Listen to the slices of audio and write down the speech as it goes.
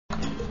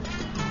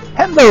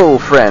Hello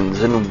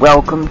friends, and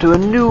welcome to a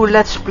new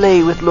Let's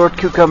Play with Lord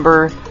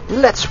Cucumber.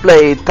 Let's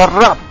play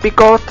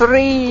Tropico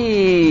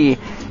 3!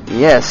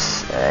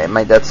 Yes, it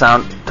might that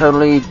sound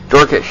totally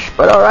dorkish,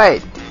 but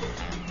alright.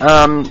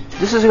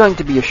 This is going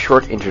to be a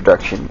short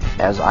introduction,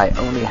 as I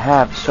only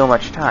have so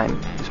much time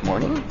this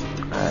morning.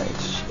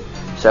 It's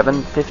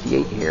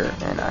 7:58 here,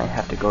 and I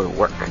have to go to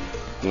work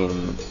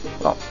in,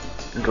 well,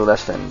 a little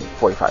less than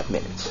 45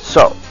 minutes.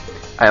 So,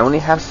 I only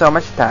have so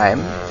much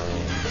time.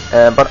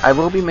 But I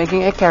will be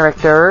making a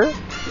character.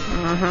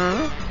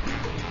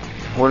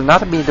 Will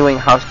not be doing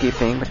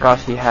housekeeping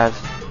because he has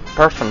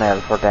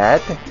personnel for that.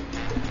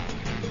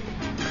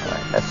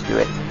 Alright, let's do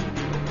it.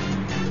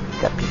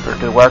 Get people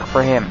to work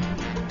for him.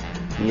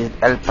 He is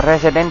El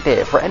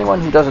Presidente. For anyone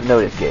who doesn't know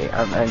this game,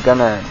 I'm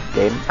gonna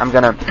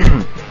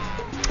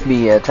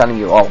be telling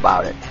you all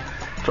about it.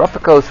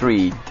 Tropico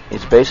 3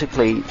 is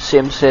basically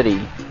Sim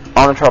City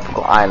on a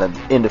tropical island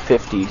in the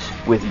 50s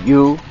with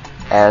you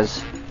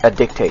as a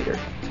dictator.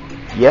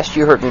 Yes,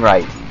 you heard me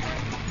right.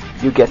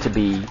 You get to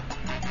be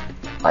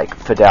like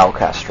Fidel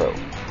Castro,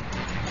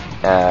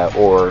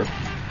 or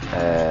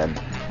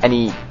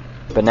any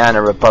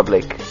banana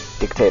republic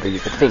dictator you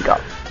could think of.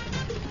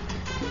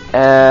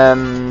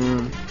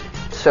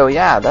 So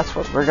yeah, that's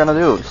what we're gonna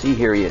do. See,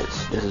 here he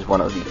is. This is one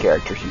of the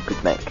characters you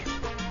could make.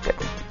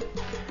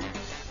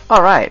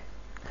 Alright.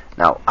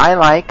 Now, I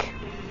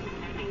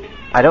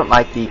don't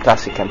like the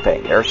classic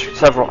campaign. There's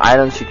several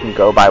islands you can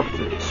go by with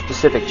a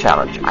specific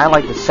challenge. I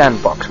like the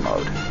sandbox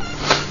mode.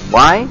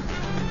 Why?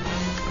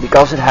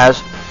 Because it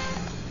has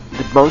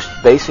the most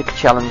basic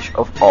challenge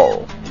of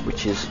all,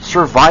 which is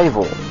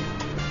survival.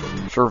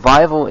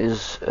 Survival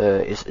is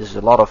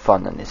a lot of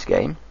fun in this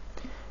game.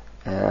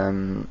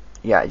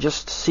 Yeah,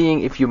 just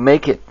seeing if you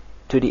make it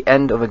to the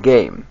end of a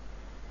game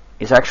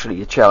is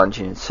actually a challenge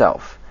in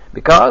itself.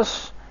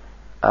 Because,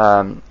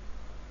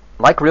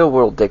 like real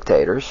world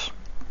dictators,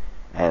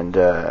 and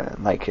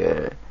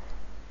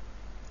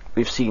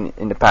we've seen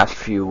in the past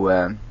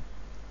few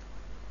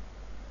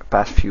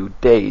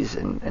days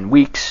and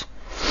weeks,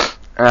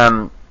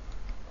 you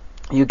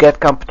get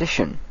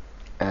competition,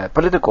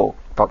 political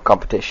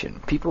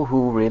competition. People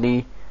who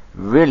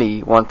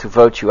really want to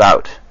vote you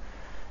out,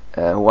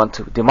 who want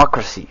to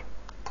democracy.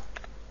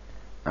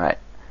 All right,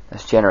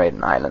 let's generate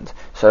an island.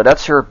 So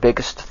that's your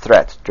biggest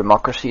threat.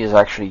 Democracy is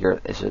actually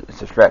is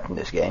a threat in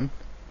this game.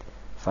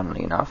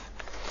 Funnily enough.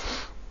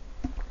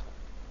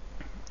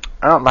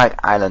 I don't like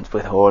islands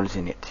with holes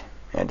in it.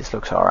 Yeah, this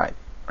looks alright,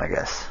 I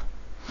guess.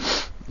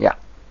 Yeah.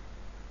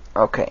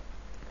 Okay.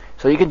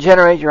 So you can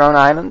generate your own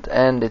island,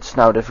 and it's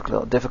now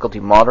difficulty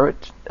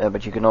moderate,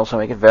 but you can also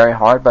make it very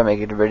hard by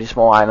making it a really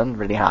small island,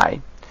 really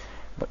high.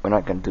 But we're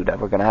not going to do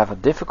that. We're going to have a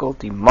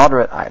difficulty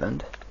moderate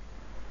island.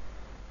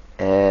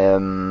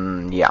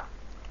 Yeah.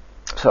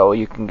 So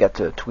you can get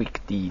to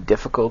tweak the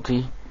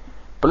difficulty.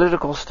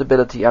 Political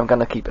stability, I'm going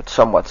to keep it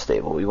somewhat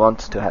stable. We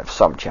want to have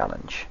some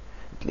challenge,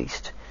 at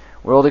least.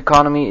 World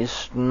economy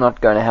is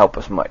not going to help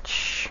us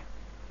much.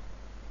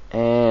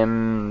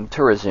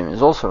 Tourism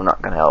is also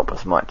not going to help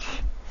us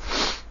much.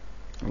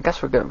 I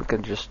guess we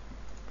can just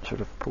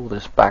sort of pull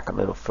this back a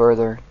little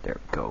further. There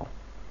we go.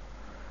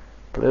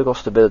 Political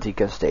stability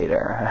can stay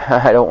there.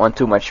 I don't want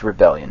too much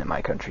rebellion in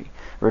my country.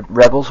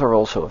 Rebels are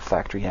also a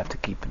factor you have to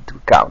keep into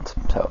account.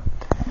 So,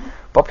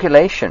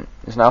 population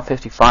is now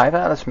 55.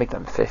 Let's make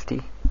them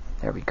 50.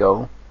 There we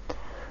go.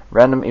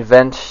 Random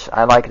events,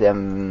 I like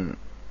them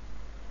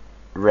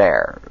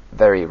rare,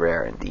 very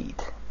rare indeed.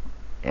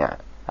 Yeah,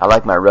 I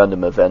like my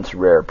random events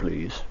rare,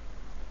 please,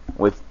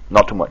 with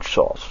not too much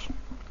sauce.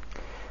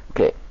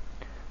 Okay,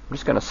 I'm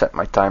just gonna set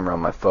my timer on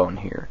my phone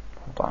here.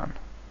 Hold on.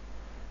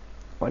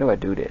 Why do I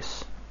do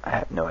this? I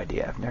have no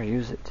idea. I've never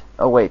used it.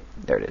 Oh wait,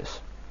 there it is.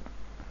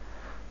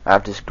 I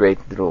have this great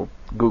little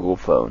Google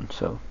phone,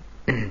 so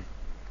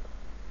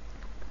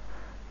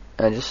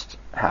just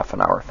half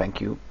an hour. Thank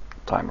you,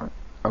 timer.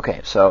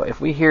 Okay, so if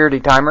we hear the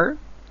timer,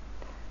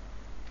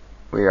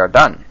 we are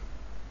done,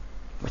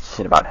 which is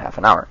in about half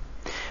an hour.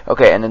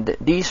 Okay, and then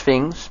these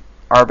things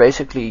are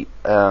basically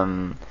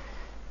to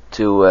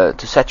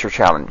set your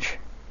challenge.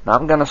 Now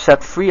I'm gonna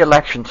set 3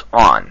 elections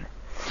on,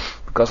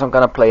 because I'm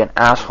gonna play an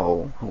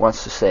asshole who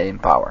wants to stay in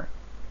power.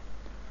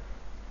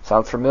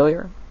 Sound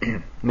familiar?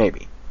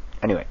 Maybe.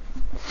 Anyway,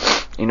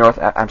 in North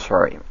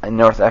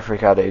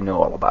Africa they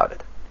know all about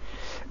it.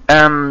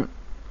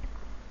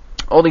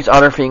 All these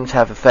other things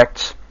have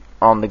effects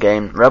on the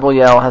game. Rebel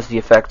Yell has the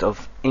effect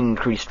of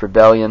increased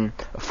rebellion.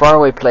 A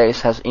faraway place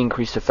has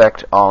increased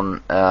effect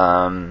on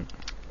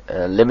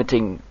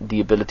limiting the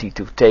ability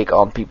to take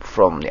on people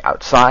from the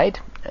outside.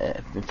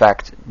 In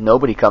fact,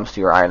 nobody comes to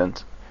your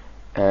island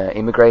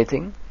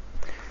immigrating.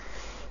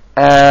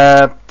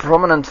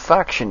 Prominent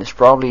faction is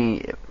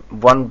probably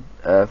one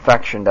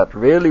faction that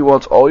really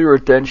wants all your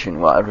attention,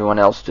 while everyone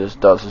else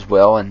just does as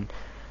well, and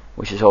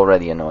which is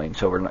already annoying.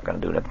 So we're not going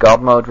to do that.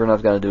 God mode, we're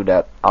not going to do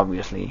that,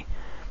 obviously.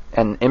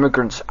 And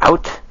immigrants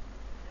out,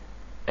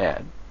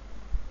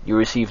 you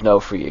receive no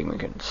free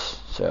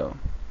immigrants. So,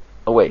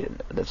 oh wait,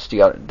 that's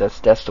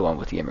the one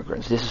with the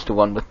immigrants. This is the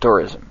one with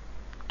tourism.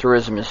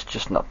 tourism is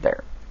just not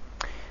there.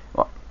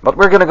 Well, but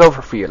we're gonna go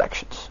for free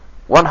elections.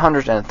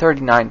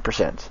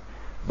 139%.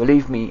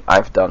 Believe me,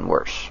 I've done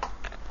worse.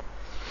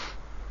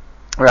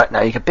 Right,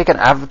 now you can pick an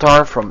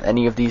avatar from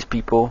any of these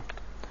people.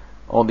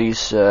 All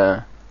these,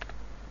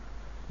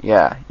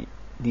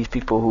 these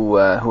people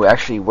who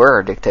actually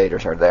were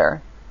dictators are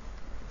there.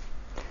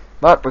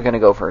 But we're gonna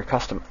go for a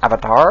custom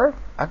avatar.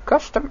 A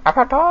custom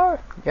avatar?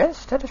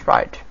 Yes, that is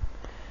right.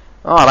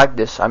 Oh, I like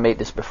this. I made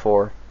this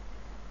before.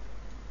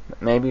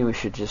 But maybe we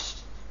should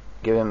just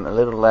give him a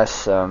little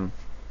less, let's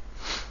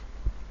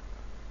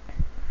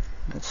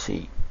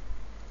see.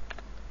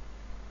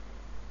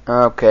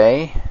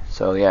 Okay,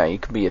 so yeah, you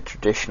can be a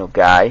traditional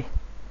guy.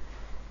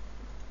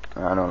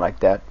 I don't like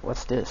that.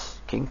 What's this?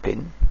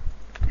 Kingpin?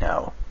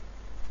 No.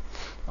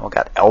 Oh,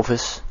 got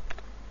Elvis?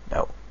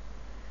 No.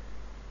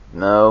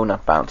 No,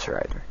 not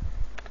Bouncer either.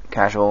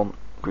 Casual,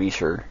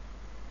 Greaser.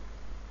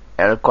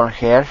 El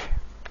Concierge?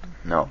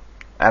 No.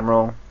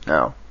 Admiral?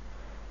 No.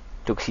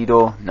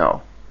 Tuxedo?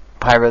 No.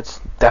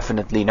 Pirates?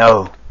 Definitely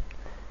no.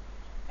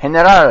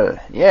 General!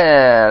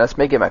 Yeah, let's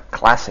make him a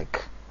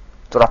classic.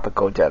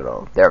 Tropico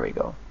General. There we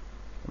go.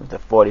 With the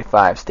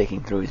 45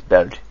 sticking through his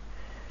belt.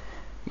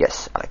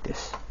 Yes, I like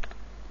this.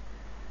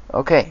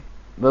 Okay,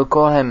 we'll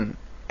call him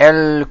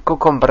El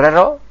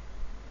Cucumbrero.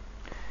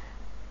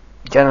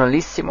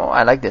 Generalissimo.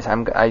 I like this.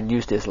 I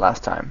used this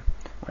last time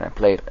when I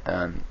played.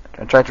 I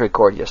tried to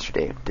record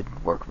yesterday. It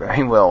didn't work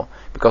very well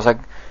because that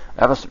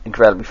was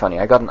incredibly funny.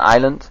 I got an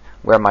island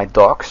where my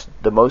docks,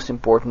 the most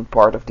important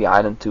part of the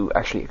island to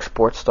actually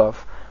export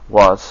stuff,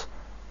 was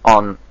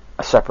on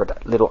a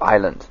separate little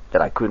island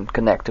that I couldn't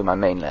connect to my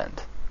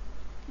mainland.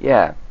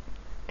 Yeah,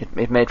 it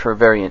made for a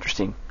very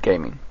interesting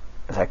gaming,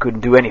 as I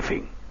couldn't do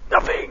anything.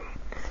 Nothing!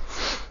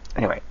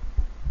 Anyway.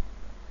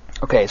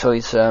 Okay, so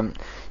it's,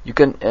 you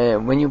can,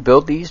 when you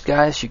build these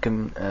guys, you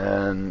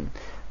can,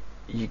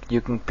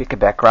 you can pick a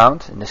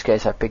background. In this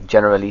case I picked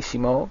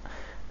Generalissimo,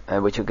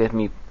 which will give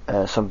me,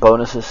 some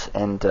bonuses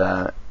and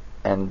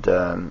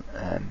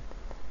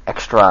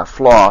extra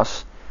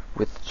flaws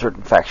with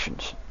certain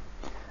factions.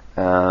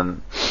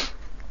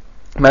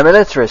 My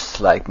militarists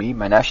like me,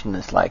 my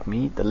nationalists like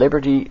me, the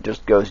liberty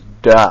just goes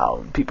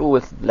down. People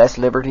with less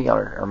liberty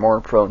are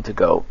more prone to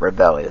go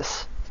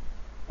rebellious,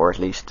 or at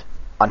least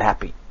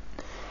unhappy.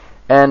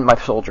 And my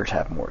soldiers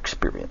have more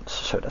experience,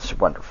 so that's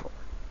wonderful.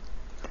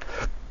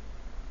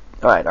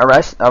 Alright,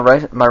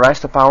 my rise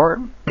to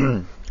power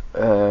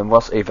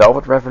was a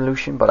velvet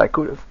revolution, but I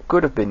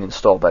could have been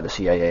installed by the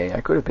CIA. I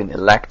could have been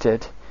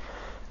elected.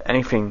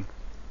 Anything,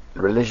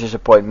 religious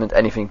appointment,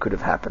 anything could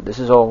have happened.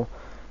 This all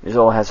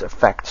has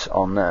effects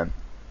on on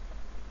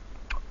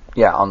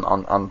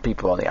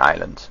people on the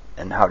island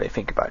and how they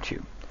think about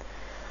you.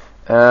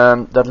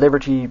 That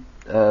liberty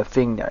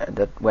thing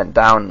that went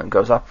down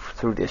goes up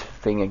through this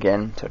thing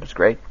again, so that's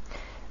great,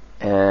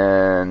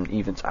 and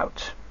evens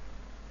out.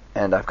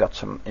 And I've got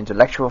some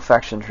intellectual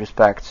factions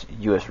respect.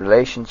 U.S.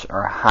 relations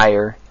are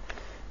higher,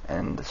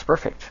 and it's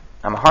perfect.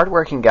 I'm a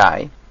hardworking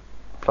guy,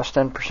 plus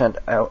 10%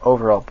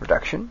 overall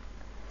production.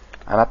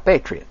 I'm a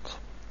patriot.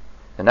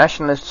 The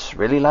nationalists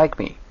really like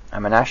me.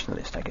 I'm a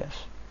nationalist, I guess.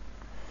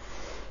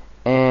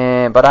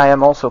 But I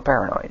am also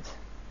paranoid.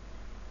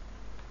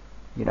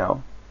 You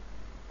know.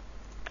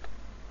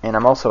 And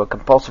I'm also a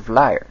compulsive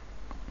liar.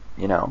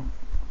 You know.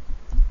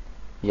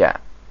 Yeah,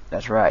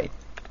 that's right.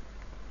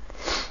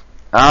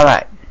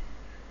 Alright.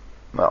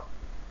 Well,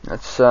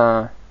 let's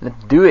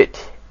do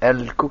it.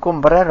 El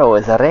Cucumbrero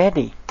is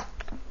ready.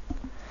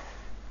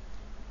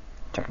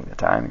 Checking the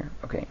time here.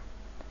 Okay.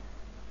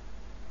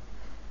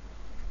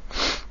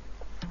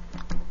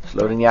 It's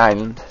loading the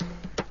island.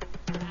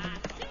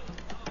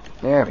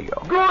 There we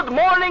go. Good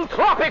morning,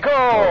 Tropico!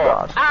 Oh,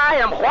 God. I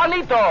am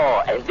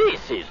Juanito, and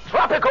this is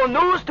Tropico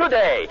News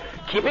Today,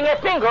 keeping a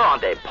finger on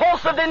the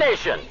pulse of the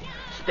nation.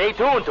 Stay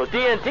tuned to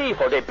DNT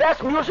for the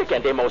best music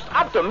and the most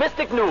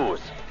optimistic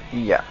news.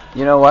 Yeah,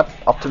 you know what?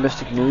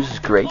 Optimistic news is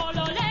great.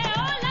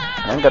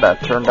 I'm gonna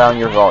turn down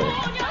your volume.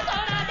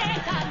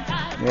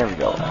 There we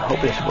go. I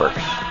hope this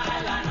works.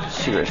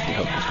 Seriously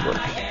hope this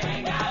works.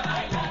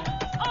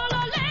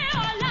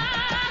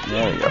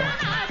 There we go.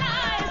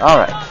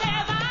 Alright.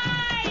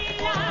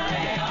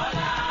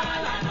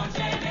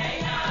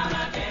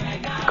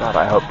 God,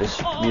 I hope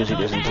this music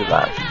isn't too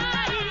loud.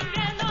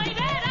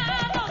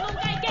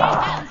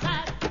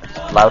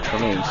 It's loud for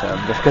me, so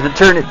I'm just gonna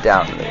turn it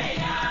down a little.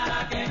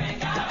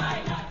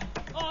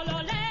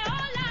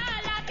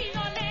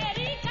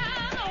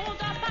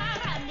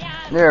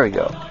 There we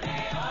go.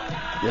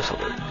 This'll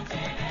do,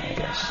 I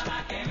guess.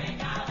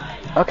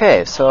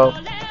 Okay, so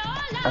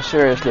I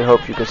seriously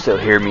hope you can still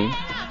hear me.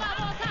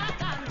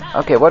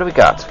 Okay, what do we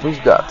got?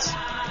 We've got...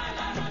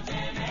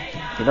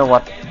 You know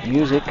what?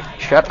 Music,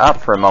 shut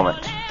up for a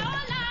moment.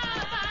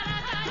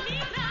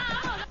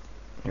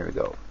 Here we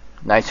go.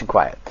 Nice and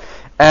quiet.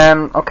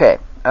 Okay.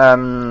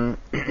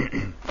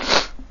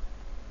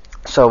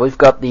 So we've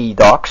got the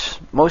docks,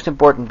 most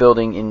important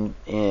building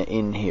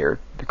in here,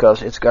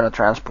 because it's going to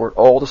transport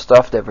all the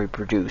stuff that we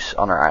produce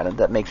on our island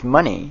that makes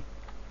money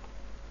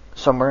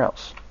somewhere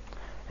else.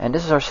 And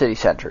this is our city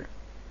center.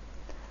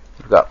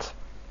 We've got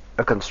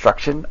a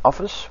construction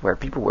office where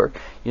people work.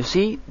 You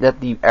see that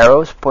the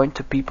arrows point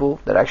to people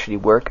that actually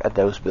work at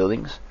those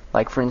buildings.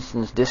 Like, for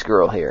instance, this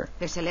girl here.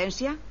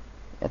 Excelencia?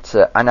 It's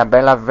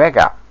Annabella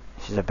Vega.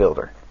 She's a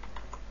builder.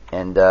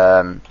 And,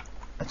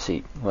 let's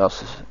see, who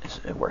else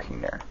is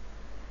working there?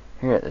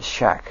 Here at the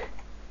shack.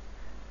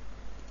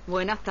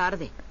 Buenas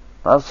tardes.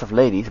 Lots of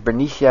ladies.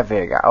 Bernicia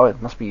Vega. Oh,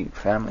 it must be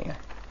family.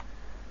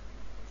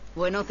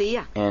 Buenos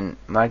días. And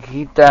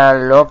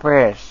Marquita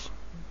Lopez.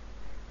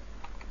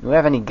 Do we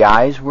have any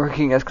guys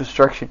working as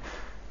construction?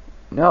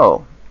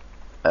 No.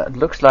 It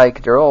looks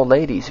like they're all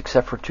ladies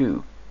except for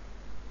 2.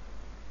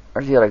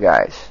 Where's the other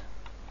guys?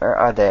 Where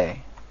are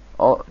they?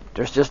 Oh,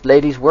 there's just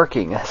ladies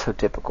working. That's so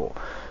typical.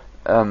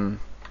 No,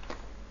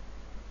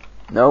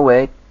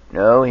 wait.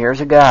 No,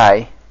 here's a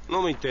guy.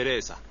 No me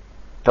interesa.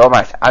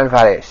 Thomas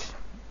Alvarez.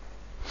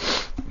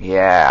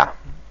 Yeah.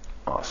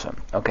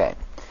 Awesome. Okay.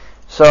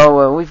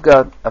 So, we've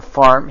got a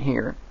farm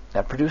here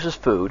that produces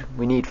food.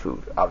 We need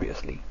food,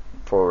 obviously,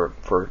 for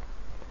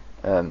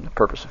the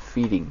purpose of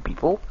feeding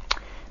people.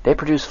 They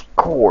produce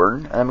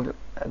corn. And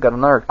I've got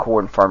another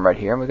corn farm right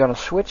here. And we're going to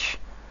switch.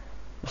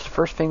 That's the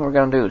first thing we're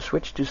going to do.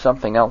 Switch to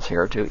something else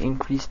here to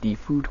increase the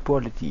food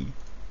quality.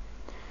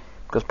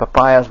 Because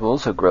papayas will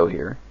also grow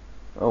here.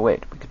 Oh,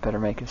 wait. We could better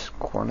make this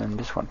corn and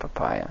this one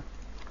papaya.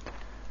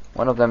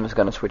 One of them is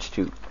going to switch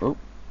to... Oh,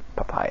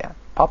 papaya.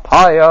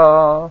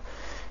 Papaya!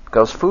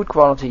 Because food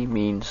quality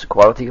means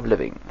quality of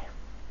living.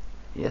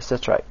 Yes,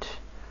 that's right.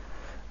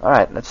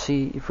 Alright, let's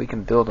see if we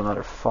can build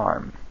another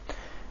farm.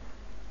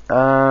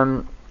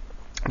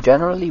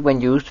 Generally,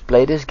 when you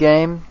play this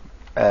game,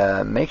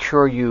 make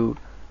sure you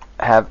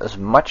have as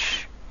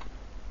much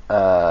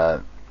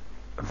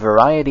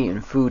variety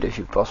in food as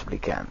you possibly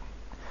can.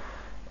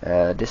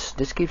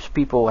 This keeps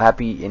people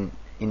happy in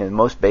the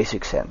most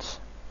basic sense.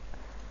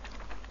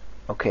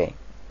 Okay,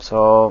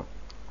 so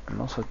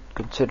I'm also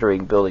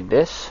considering building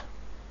this,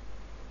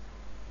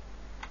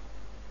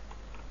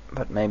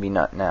 but maybe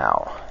not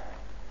now.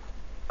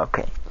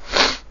 Okay,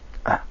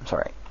 I'm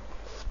sorry.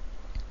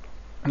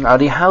 Now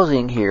the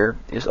housing here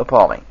is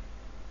appalling.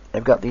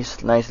 They've got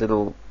these nice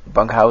little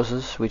bunk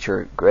houses, which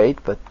are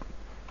great, but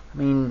I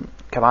mean,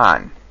 come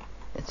on,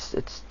 it's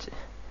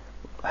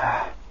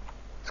a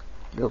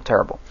little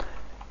terrible.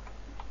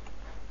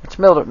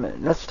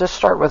 Let's just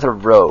start with a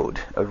road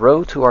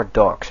to our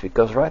docks,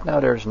 because right now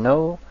there's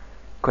no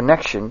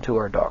connection to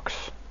our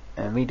docks,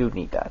 and we do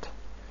need that.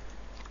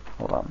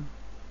 Hold on.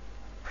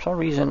 For some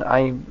reason,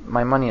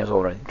 my money has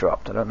already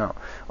dropped. I don't know.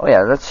 Oh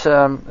yeah, let's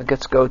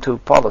go to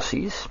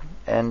policies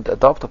and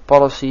adopt a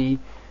policy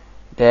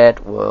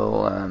that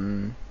will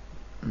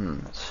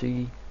let's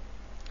see,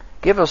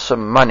 give us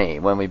some money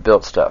when we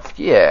build stuff.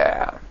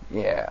 Yeah.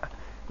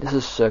 This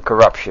is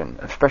corruption.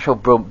 A special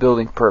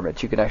building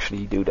permit. You can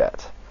actually do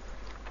that.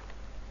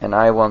 And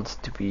I want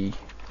to be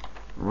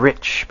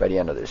rich by the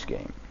end of this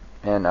game.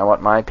 And I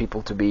want my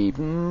people to be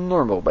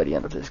normal by the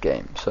end of this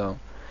game. So,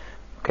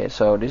 okay,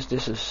 so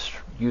this is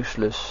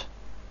useless.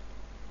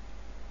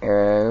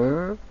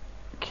 Okay,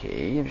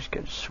 I'm just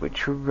gonna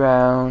switch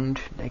around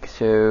like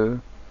so.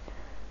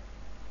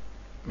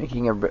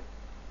 Making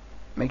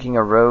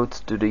a road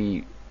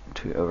to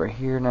over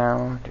here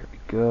now. There we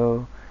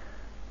go.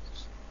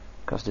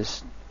 Because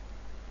this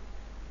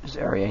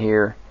area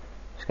here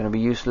is gonna be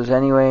useless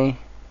anyway.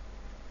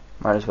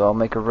 Might as well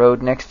make a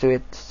road next to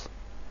it,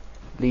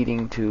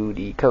 leading to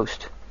the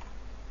coast.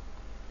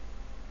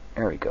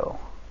 There we go.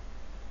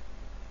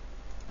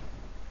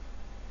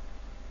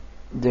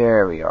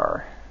 There we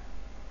are.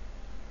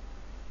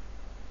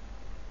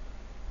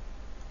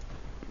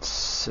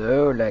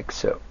 So, like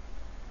so.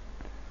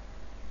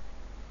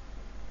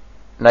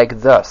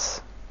 Like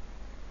thus.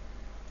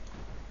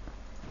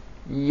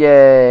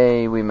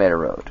 Yay, we made a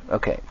road.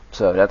 Okay,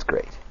 so that's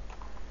great.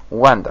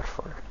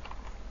 Wonderful.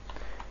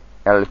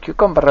 El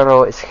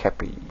Cucumbrero is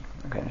happy.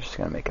 Okay, I'm just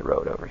going to make a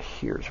road over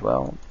here as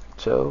well.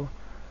 So,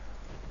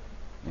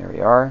 there we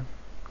are.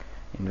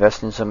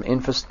 Invest in some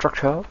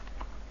infrastructure.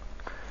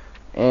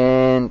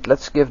 And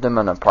let's give them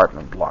an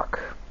apartment block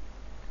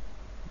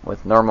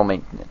with normal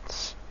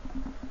maintenance.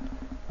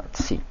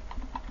 Let's see.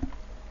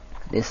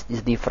 This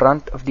is the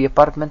front of the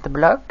apartment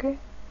block.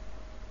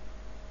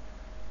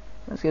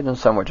 Let's give them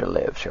somewhere to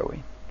live, shall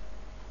we?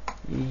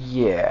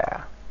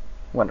 Yeah.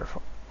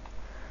 Wonderful.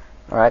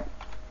 Alright.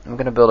 I'm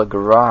gonna build a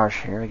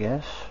garage here, I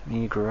guess. We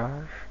need a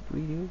garage? Do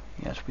we do?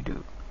 Yes, we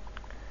do.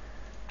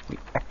 We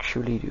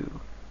actually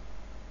do.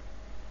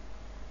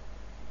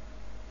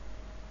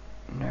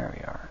 There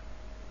we are.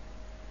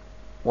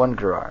 One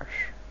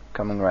garage.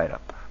 Coming right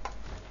up.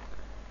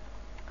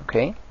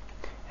 Okay.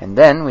 And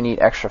then we need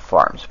extra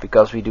farms,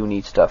 because we do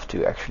need stuff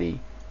to actually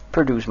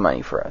produce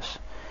money for us.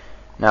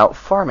 Now,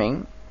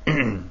 farming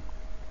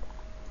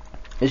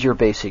is your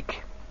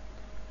basic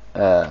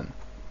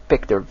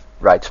pick the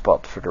right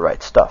spot for the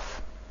right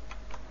stuff.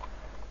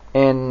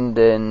 And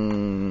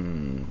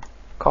then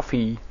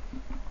coffee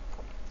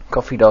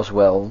does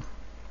well.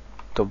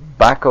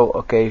 Tobacco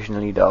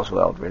occasionally does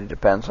well. It really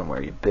depends on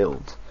where you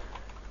build.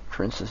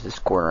 For instance, this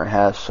corner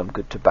has some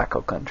good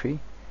tobacco country.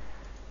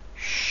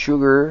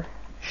 Sugar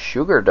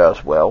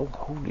does well.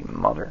 Holy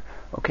mother.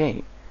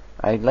 Okay,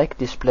 I like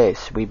this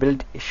place. We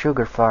built a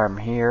sugar farm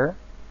here.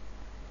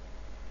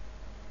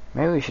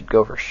 Maybe we should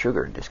go for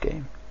sugar in this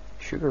game.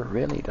 Sugar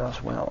really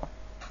does well.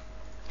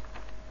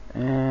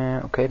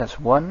 Okay, that's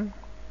one.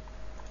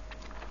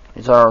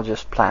 These are all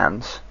just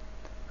plants.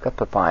 Got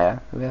papaya.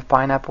 Do we have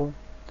pineapple?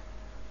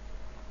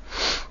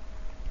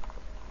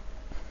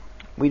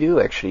 We do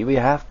actually. We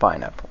have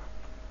pineapple.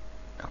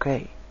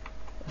 Okay.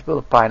 Let's build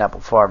a pineapple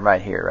farm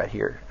right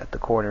here at the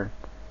corner.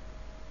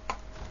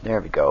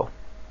 There we go.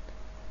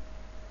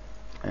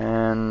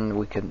 And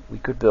we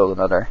could build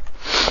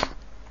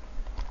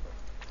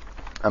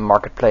a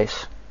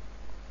marketplace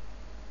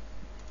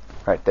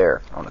right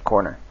there on the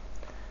corner.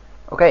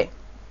 Okay,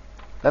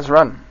 let's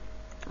run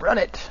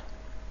it.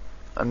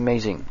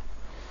 Amazing.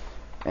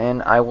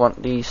 And I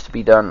want these to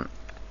be done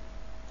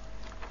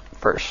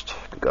first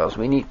because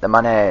we need the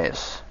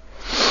monies.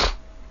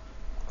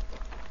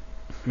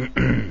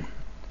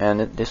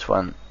 And this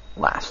one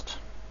last.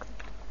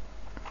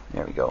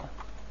 There we go.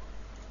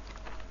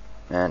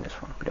 And this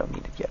one, we don't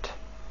need it yet.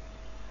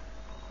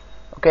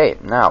 Okay,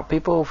 now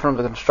people from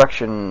the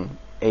construction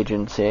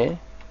agency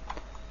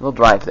will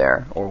drive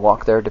there or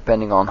walk there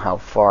depending on how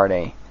far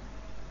they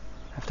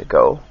have to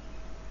go.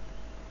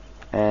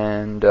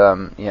 And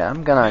yeah,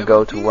 I'm gonna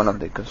go to one of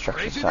the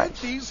construction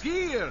sites.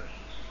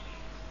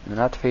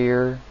 Not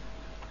here.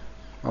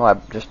 Oh, I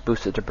just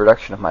boosted the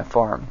production of my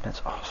farm.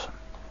 That's awesome.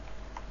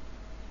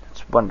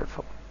 That's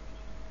wonderful.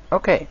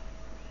 Okay,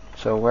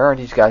 so where are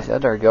these guys? Oh,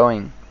 they're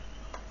going.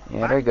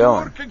 Yeah, they're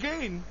going.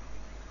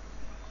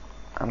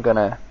 I'm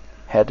gonna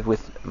head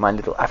with my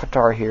little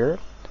avatar here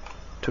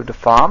to the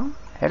farm.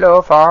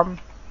 Hello, farm.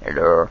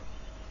 Hello.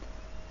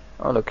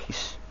 Oh, look,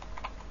 he's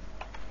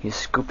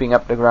scooping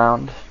up the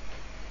ground,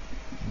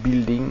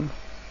 building.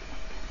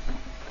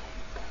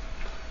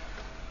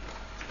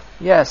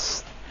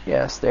 Yes,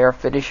 they are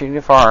finishing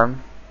the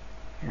farm.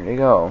 Here they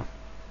go.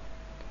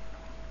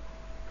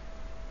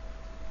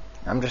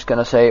 I'm just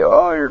gonna say,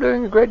 oh, you're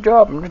doing a great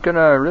job. I'm just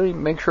gonna really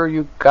make sure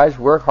you guys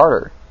work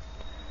harder,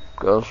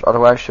 because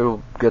otherwise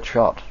you'll get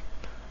shot.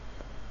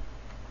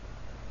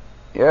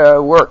 Yeah,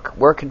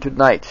 work into the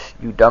night,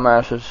 you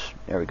dumbasses.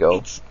 There we go.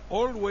 It's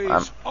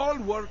always all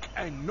work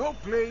and no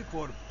play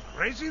for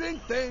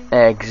Presidente.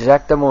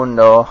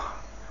 Exactamundo.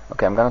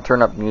 Okay, I'm gonna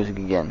turn up music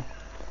again.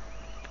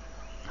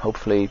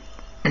 Hopefully.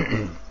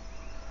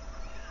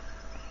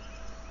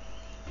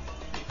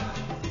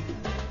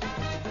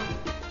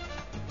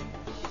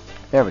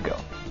 There we go.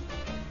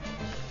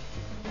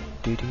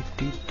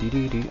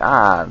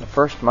 Ah, the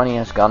first money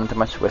has gone into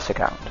my Swiss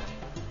account.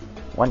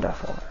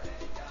 Wonderful.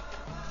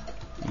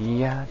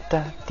 Ya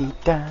da dee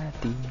da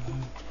dee.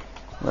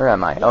 Where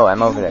am I? Oh,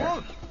 I'm over there.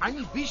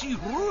 I'm busy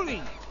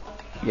ruling.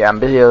 Yeah, I'm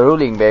busy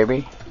ruling,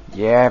 baby.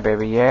 Yeah,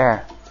 baby,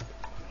 yeah.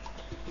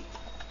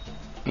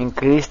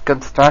 Increased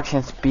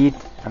construction speed,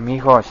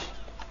 amigos.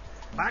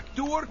 Back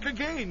to work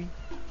again.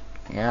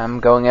 Yeah, I'm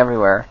going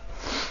everywhere.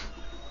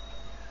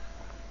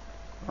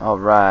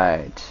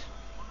 Alright.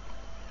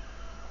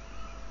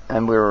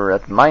 And we're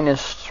at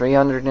minus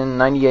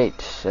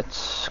 398.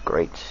 That's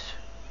great.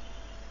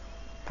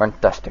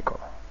 Fantastical.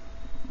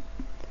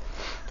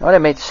 Oh, they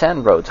made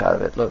sand roads out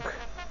of it, look.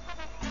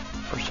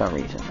 For some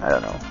reason, I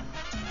don't know.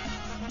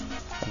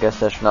 I guess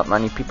there's not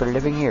many people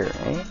living here,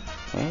 eh?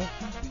 Eh?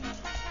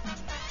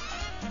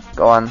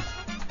 Go on.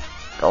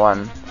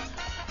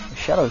 The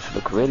shadows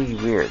look really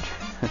weird.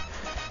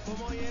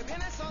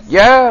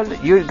 Yeah,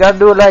 you gotta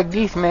do it like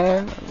this,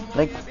 man.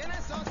 Like,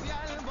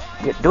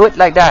 do it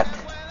like that.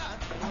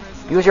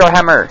 Use your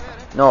hammer.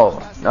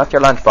 No, not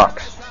your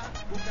lunchbox.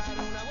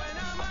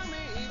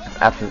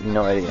 Absolutely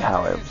no idea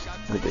how I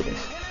would do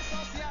this.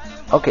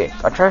 Okay,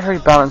 our treasury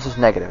balance is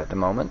negative at the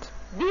moment.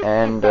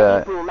 And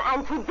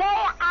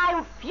today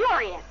I'm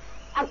furious.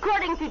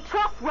 According to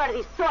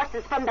trustworthy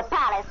sources from the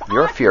palace,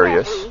 you're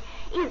furious.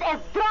 Is as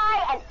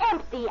dry and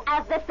empty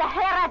as the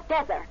Sahara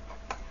Desert.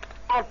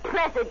 El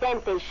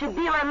Presidente should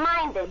be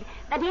reminded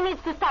that he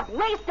needs to stop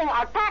wasting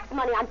our tax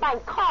money on buying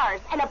cars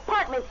and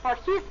apartments for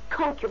his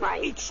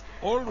concubines. It's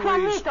always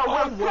Juanito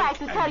all will try work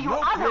to tell and you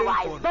no play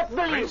otherwise, for but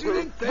believe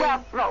me, Presidente. we're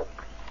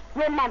broke.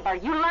 Remember,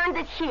 you learned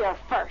it here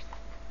first.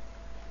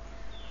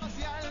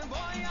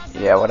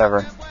 Yeah,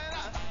 whatever.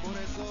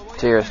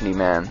 Seriously,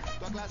 man.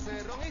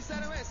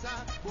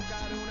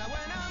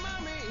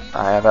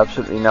 I have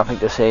absolutely nothing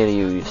to say to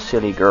you, you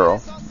silly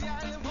girl.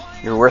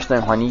 You're worse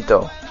than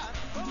Juanito,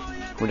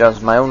 who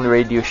does my own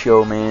radio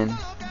show, man.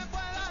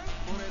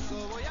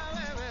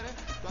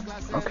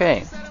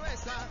 Okay.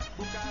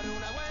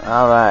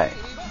 Alright.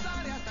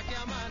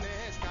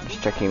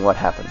 Just checking what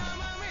happened.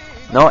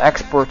 No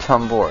exports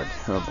on board.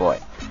 Oh boy.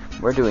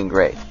 We're doing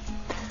great.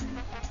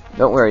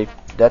 Don't worry,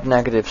 that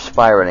negative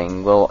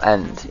spiraling will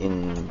end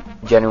in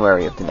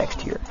January of the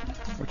next year,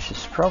 which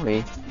is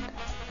probably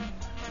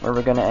where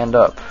we're gonna end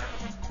up.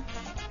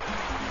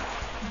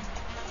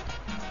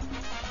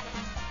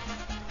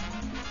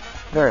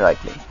 Very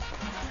likely.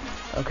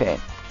 Okay.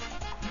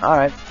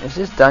 Alright, is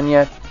this done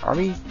yet? Are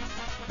we...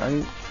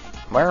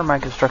 Where are my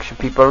construction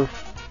people?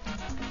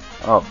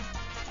 Oh.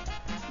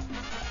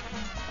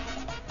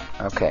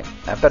 Okay,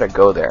 I better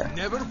go there.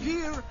 Never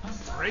fear,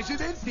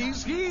 President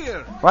is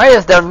here. Why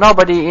is there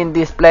nobody in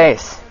this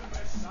place?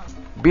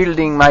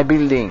 Building my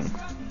building.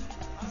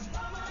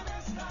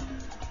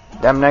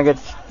 Damn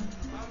nuggets.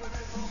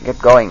 Get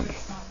going.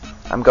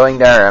 I'm going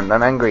there. I'm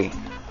angry.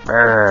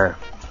 Brrr.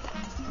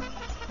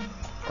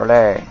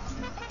 Olé.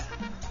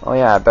 Oh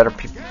yeah, I better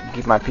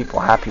keep my people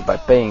happy by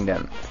paying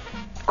them.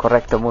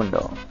 Correcto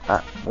mundo.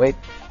 Wait.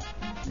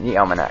 The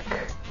almanac.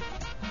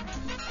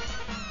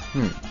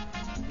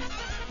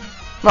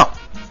 No,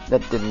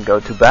 that didn't go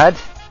too bad.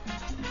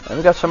 And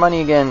we got some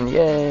money again.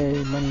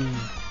 Yay, money.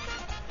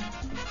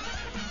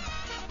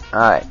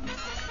 Alright.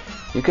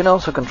 You can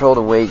also control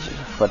the wages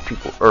of what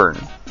people earn,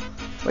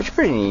 which is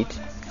pretty neat.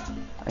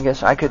 I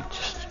guess I could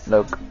just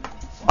look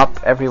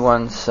up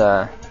everyone's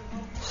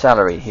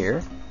salary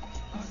here.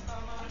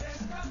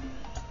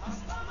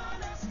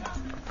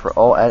 For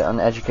all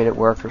uneducated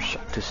workers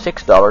to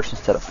 $6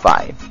 instead of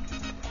 $5.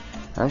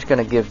 I'm just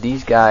gonna give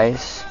these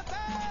guys,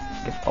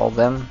 give all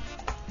them.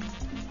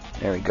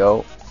 There we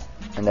go,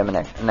 and then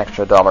an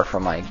extra $1 for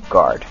my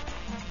guard,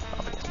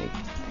 obviously.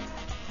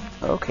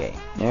 Okay,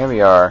 there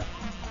we are.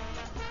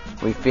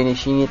 We're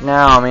finishing it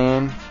now,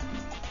 man.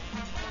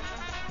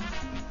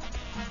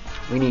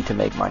 We need to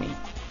make money,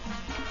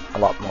 a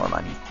lot more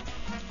money.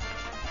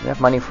 Do we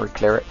have money for a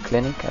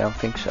clinic? I don't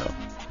think so.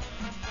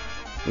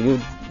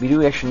 We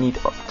do actually need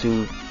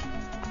to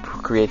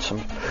create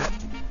some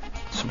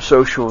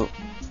social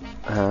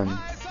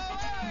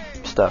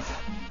stuff.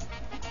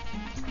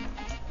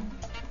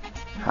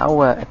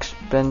 How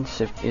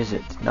expensive is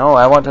it? No,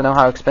 I want to know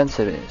how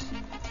expensive it is.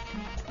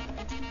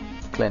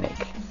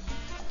 Clinic.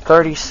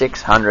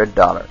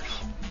 $3,600.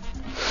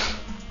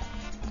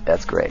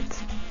 That's great.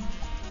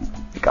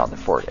 We can't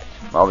afford it.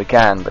 Well, we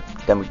can, but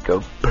then we'd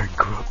go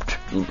bankrupt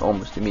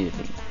almost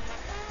immediately.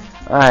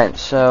 Alright,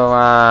 so,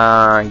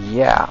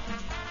 yeah.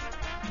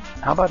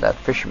 How about that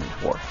fisherman's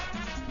wharf?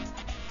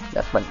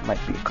 That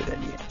might be a good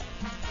idea.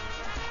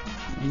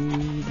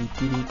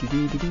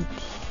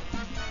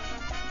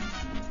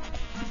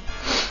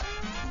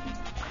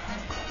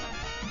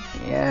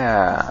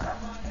 Yeah.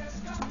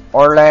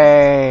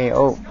 Orlay!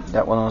 Oh,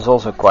 that one was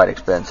also quite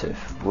expensive.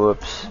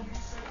 Whoops.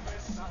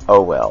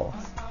 Oh well.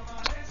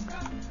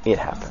 It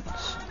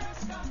happens.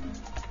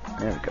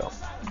 There we go.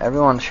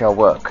 Everyone shall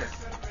work.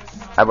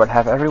 I would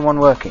have everyone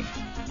working.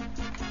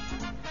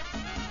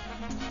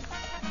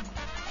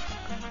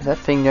 Is that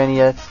thing done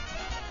yet?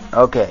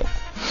 Okay.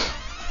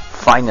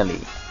 Finally.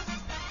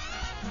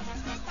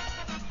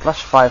 Plus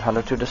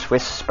 500 to the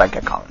Swiss bank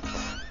account.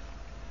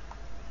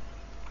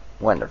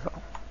 Wonderful.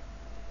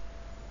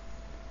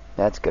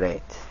 That's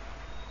great.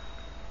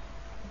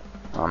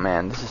 Oh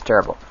man, this is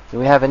terrible. Do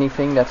we have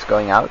anything that's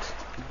going out?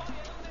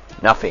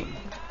 Nothing.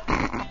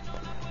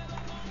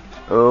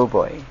 Oh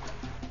boy.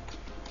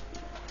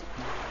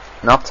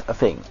 Not a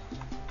thing.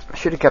 I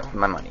should have kept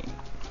my money.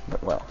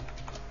 But well.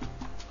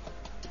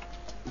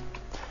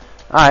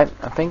 Alright,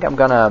 I think I'm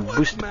gonna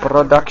boost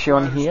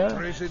production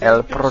here.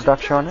 El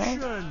Produzione.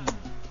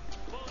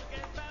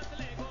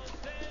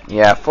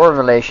 Yeah, foreign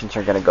relations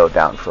are gonna go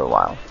down for a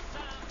while.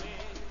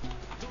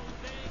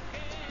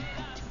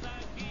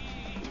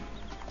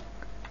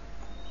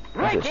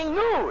 Breaking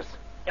news!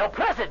 El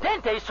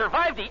Presidente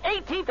survived the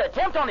 18th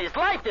attempt on his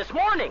life this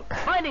morning,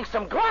 finding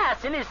some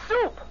glass in his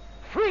soup.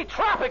 Free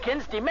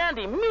Tropicans demand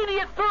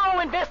immediate, thorough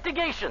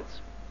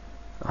investigations.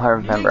 I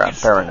remember, I'm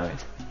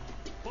paranoid.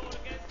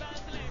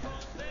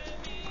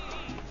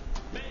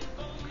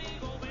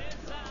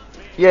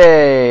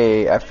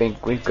 Yay! I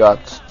think we've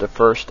got the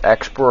first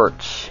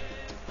exports.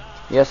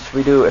 Yes,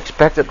 we do.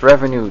 Expected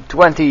revenue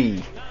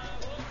 20.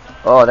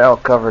 Oh, that'll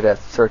cover that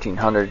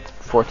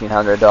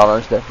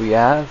 $1,400 that we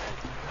have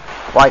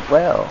quite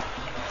well.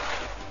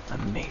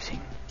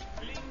 Amazing.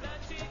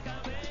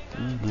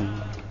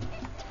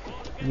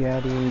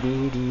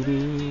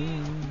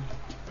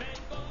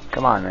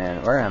 Come on,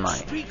 man. Where am I?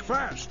 Speak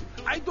fast.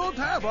 I don't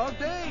have all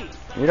day.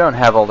 You don't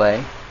have all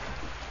day.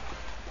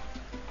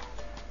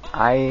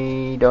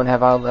 I don't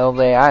have all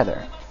day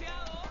either.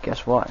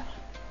 Guess what?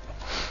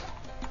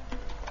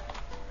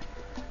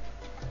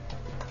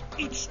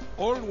 It's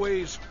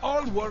always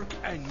all work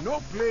and no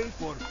play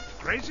for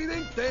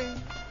Presidente.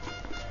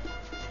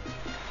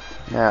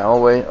 Yeah,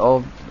 always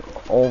all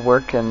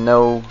work and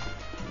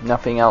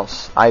nothing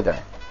else either.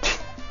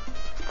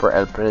 For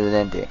El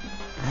Presidente.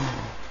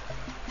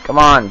 Come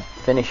on,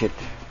 finish it.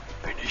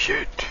 Finish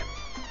it.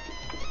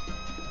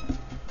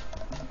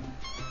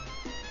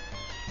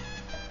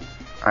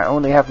 I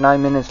only have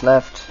 9 minutes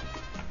left.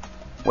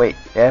 Wait,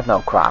 they have no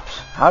crops.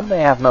 How do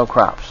they have no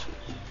crops?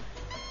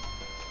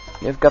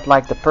 You've got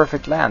like the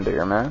perfect land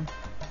here, man.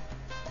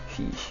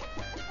 Sheesh.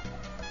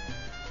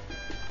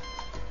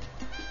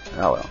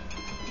 Oh well.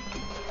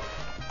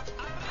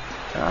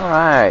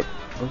 Alright,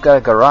 we've got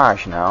a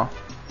garage now.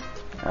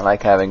 I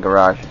like having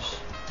garages.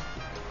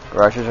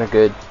 Garages are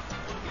good.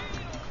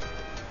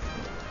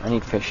 I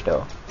need fish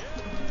though.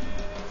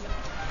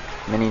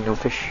 Many new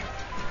fish.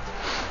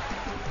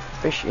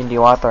 Fish in the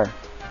water.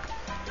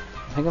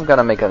 I think I'm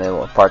gonna make a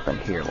little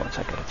apartment here once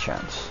I get a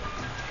chance.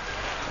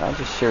 I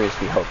just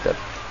seriously hope that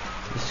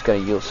this is gonna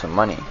yield some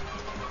money.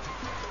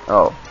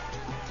 Oh,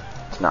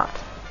 it's not.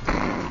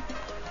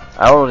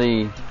 I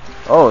already...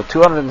 Oh,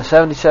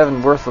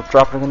 277 worth of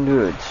Tropico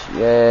goods.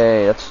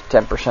 Yay, that's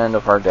 10%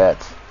 of our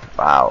debt.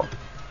 Wow.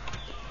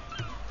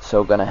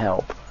 So gonna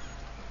help.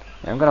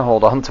 I'm gonna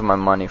hold on to my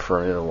money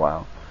for a little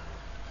while.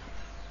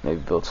 Maybe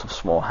build some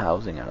small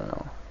housing, I don't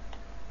know.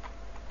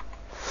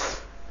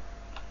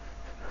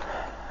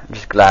 I'm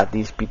just glad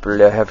these people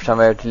have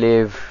somewhere to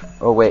live.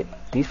 Oh wait,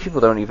 these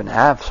people don't even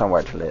have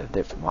somewhere to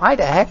live. Why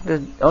the heck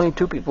do only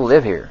 2 people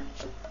live here?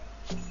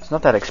 It's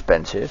not that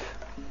expensive.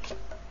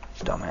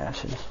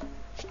 Dumbasses.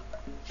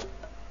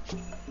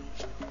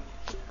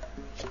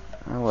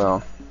 Oh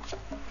well.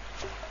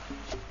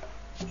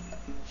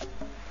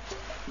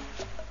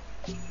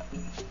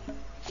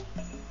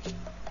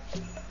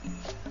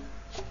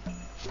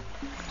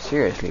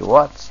 Seriously,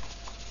 what?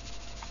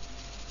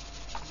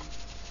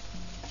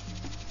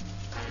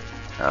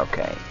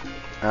 Okay.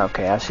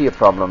 Okay, I see a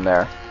problem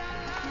there.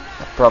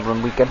 A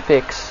problem we can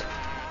fix.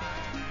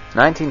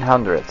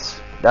 1900s.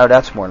 Now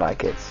that's more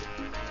like it.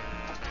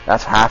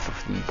 That's half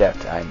of the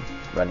debt I'm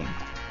running.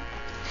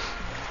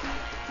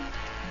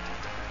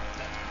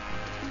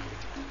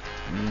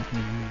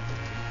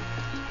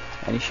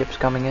 Any ships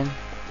coming in?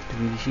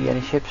 Do we see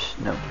any ships?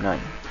 No, none.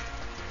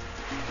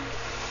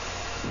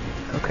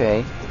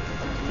 Okay.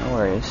 No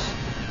worries.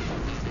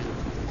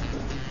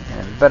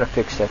 And we better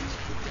fix that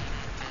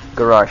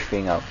garage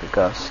thing up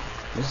because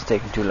this is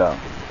taking too long.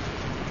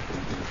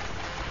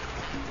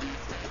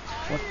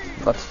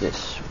 What's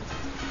this?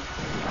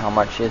 How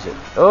much is it?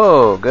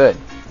 Oh, good.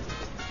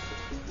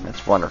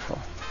 That's wonderful.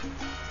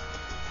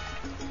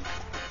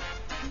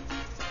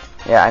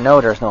 Yeah, I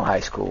know there's no high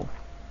school.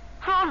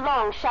 How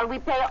long shall we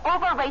pay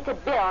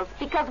overrated bills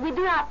because we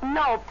do not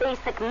know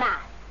basic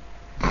math?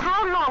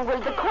 How long will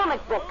the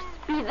comic books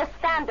be the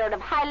standard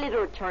of high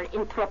literature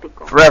in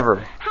Tropico?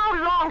 Forever. How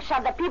long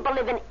shall the people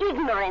live in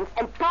ignorance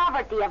and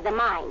poverty of the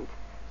mind?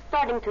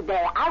 Starting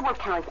today, I will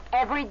count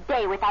every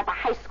day without a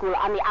high school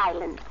on the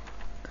island.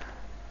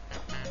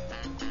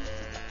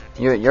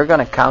 You're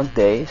gonna count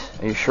days?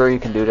 Are you sure you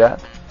can do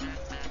that?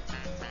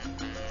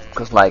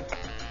 Because, like,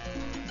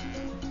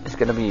 it's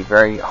gonna be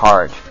very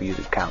hard for you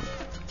to count.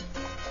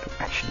 To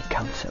actually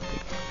count something.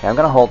 Okay, I'm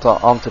gonna hold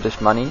on to this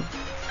money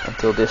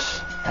until this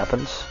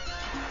happens.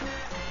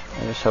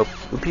 I just hope...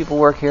 Do people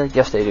work here?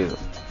 Yes, they do.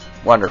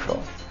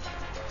 Wonderful.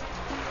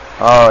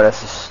 Oh,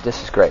 this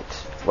is great.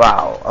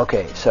 Wow.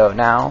 Okay, so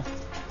now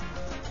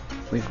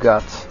we've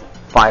got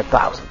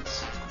 5,000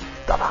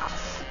 dollars.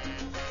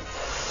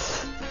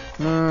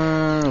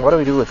 What do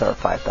we do with our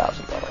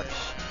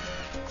 $5,000?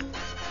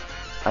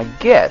 I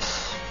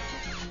guess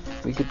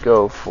we could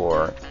go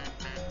for...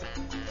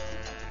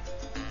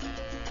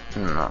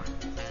 No,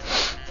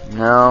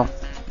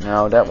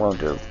 that won't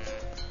do.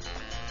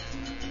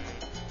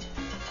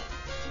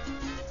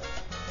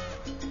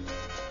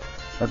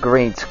 A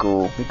grade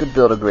school. We could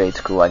build a grade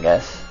school, I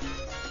guess.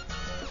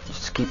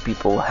 Just keep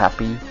people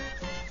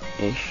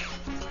happy-ish.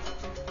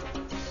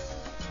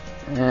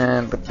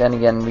 But then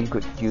again, we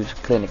could use a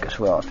clinic as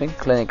well. I think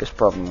clinic is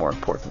probably more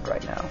important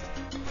right now.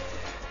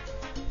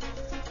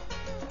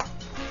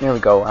 Here we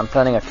go. I'm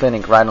planning a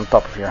clinic right on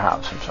top of your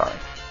house. I'm sorry.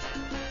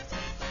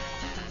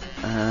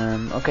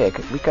 Okay,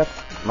 we got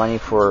money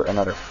for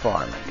another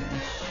farm, I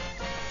guess.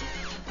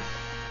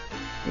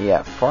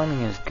 Yeah,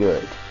 farming is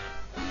good.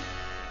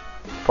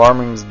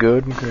 Farming is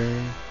good,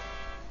 okay.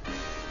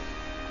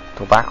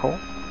 Tobacco?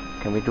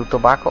 Can we do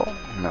tobacco?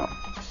 No,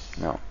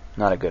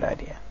 not a good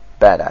idea.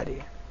 Bad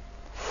idea.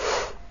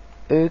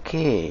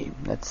 Okay,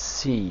 let's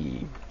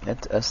see.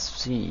 Let us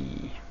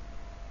see.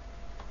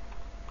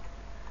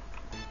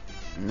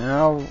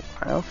 No,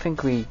 I don't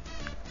think we...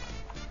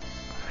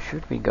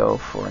 Should we go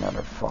for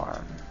another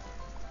farm?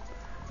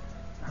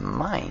 A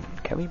mine?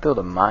 Can we build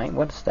a mine?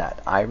 What is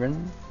that?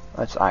 Iron?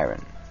 That's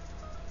iron.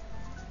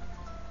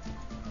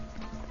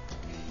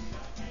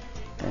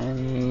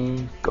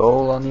 Any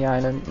gold on the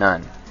island?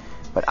 None.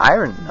 But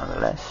iron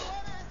nonetheless.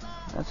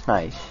 That's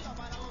nice.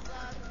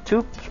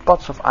 2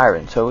 spots of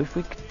iron. So if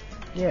we...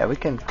 Yeah, we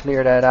can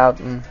clear that out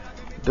and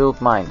build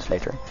mines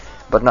later.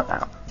 But not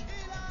now.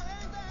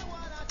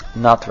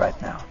 Not right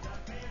now.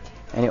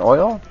 Any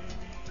oil?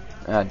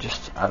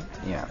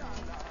 Yeah.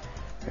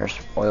 There's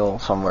oil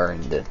somewhere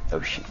in the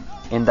ocean.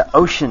 In the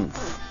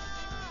oceans!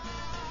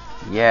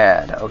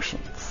 Yeah, the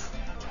oceans.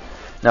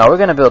 Now we're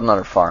gonna build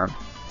another farm.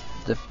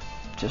 The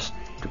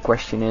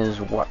question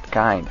is, what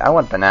kind? I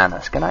want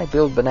bananas. Can I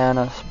build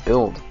bananas?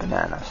 Build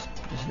bananas.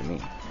 Listen to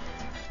me.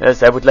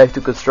 Yes, I would like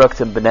to construct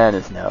some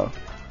bananas now.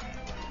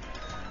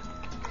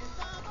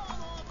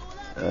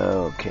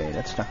 Okay,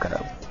 that's not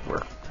gonna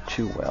work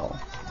too well.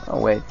 Oh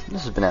wait,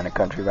 this is banana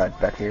country right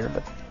back here,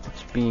 but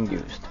it's being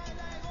used.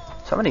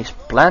 Somebody's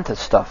planted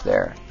stuff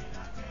there.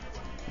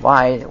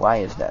 Why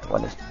is that?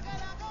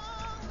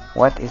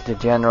 What is the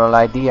general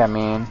idea,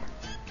 man?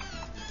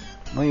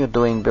 What are you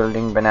doing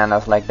building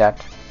bananas like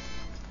that?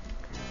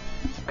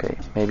 Okay,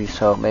 maybe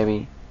so,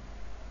 maybe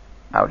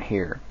out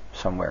here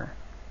somewhere.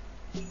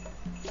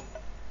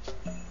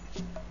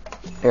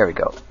 There we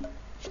go.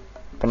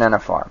 Banana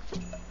farm.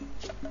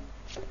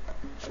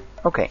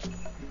 Okay.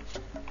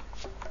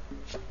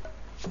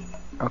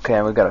 Okay,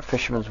 and we've got a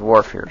fisherman's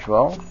wharf here as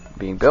well,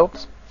 being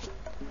built.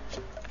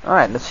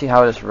 Alright, let's see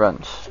how this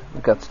runs.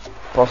 We've got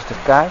positive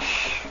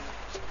cash.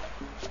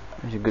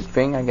 That's a good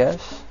thing, I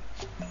guess.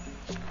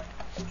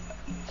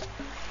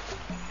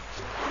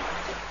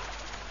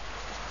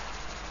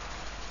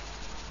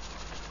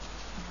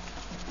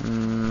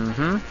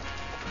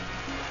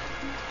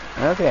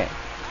 Okay.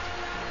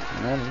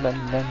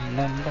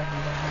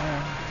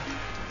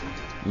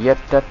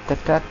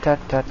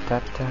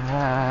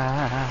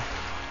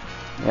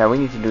 Yeah, we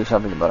need to do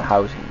something about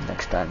housing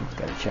next time we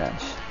get a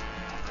chance.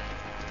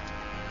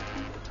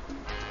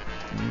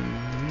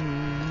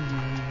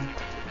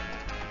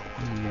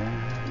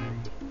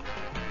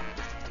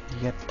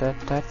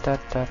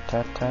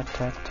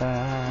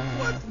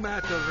 What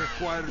matter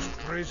requires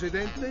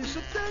Presidente's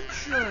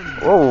attention?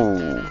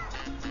 Whoa!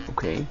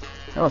 Okay,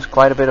 that was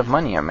quite a bit of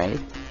money I made.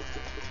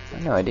 I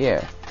had no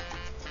idea.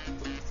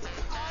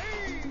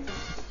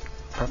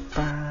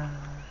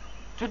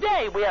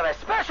 Today we have a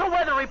special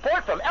weather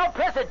report from El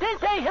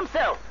Presidente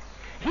himself.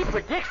 He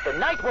predicts the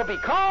night will be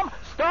calm,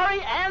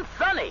 starry, and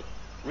sunny.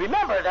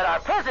 Remember that our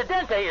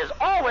Presidente is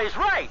always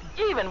right,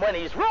 even when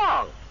he's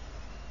wrong.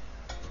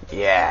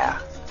 Yeah.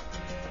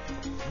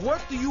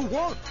 What do you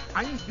want?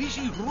 I'm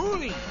busy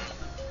ruling.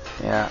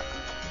 Yeah.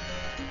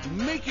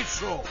 Make it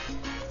so.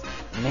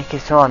 Make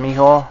it so,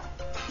 amigo.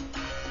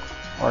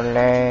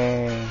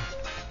 Ole.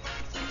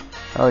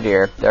 Oh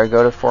dear, there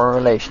go the foreign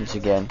relations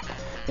again.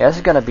 Yeah, this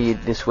is gonna be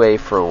this way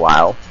for a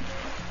while.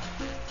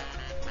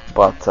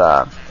 But,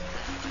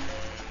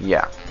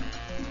 yeah.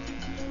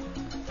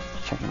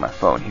 Just checking my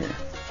phone here.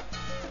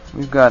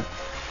 We've got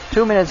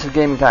 2 minutes of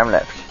gaming time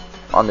left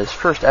on this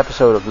first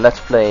episode of Let's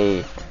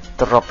Play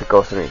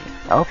Tropico 3.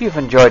 I hope you've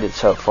enjoyed it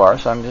so far,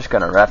 so I'm just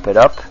gonna wrap it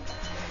up.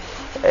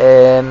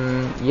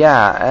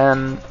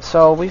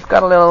 So we've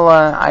got a little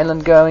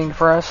island going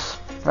for us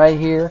right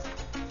here.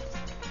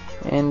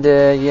 And,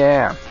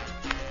 yeah.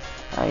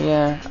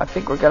 I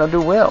think we're gonna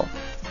do well.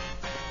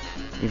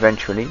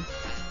 Eventually.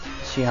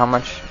 See how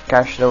much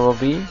cash there will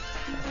be.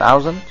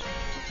 1,000.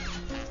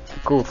 A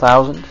cool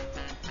 1,000.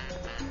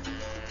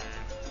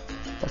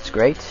 That's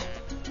great.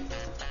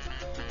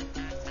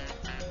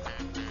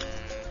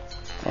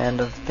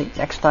 And I think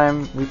next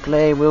time we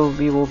play,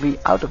 we will be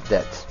out of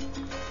debt.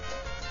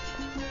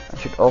 I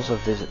should also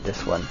visit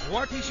this one.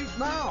 What is it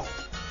now?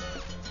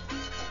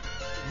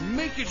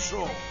 Make it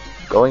so.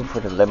 Going for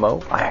the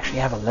limo. I actually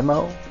have a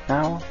limo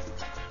now.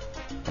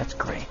 That's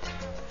great.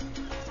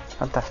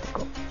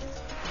 Fantastico.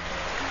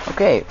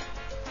 Okay.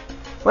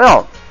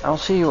 Well, I'll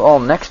see you all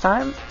next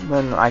time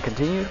when I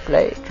continue to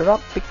play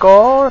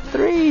Tropico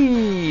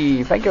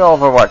 3. Thank you all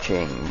for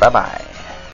watching. Bye bye.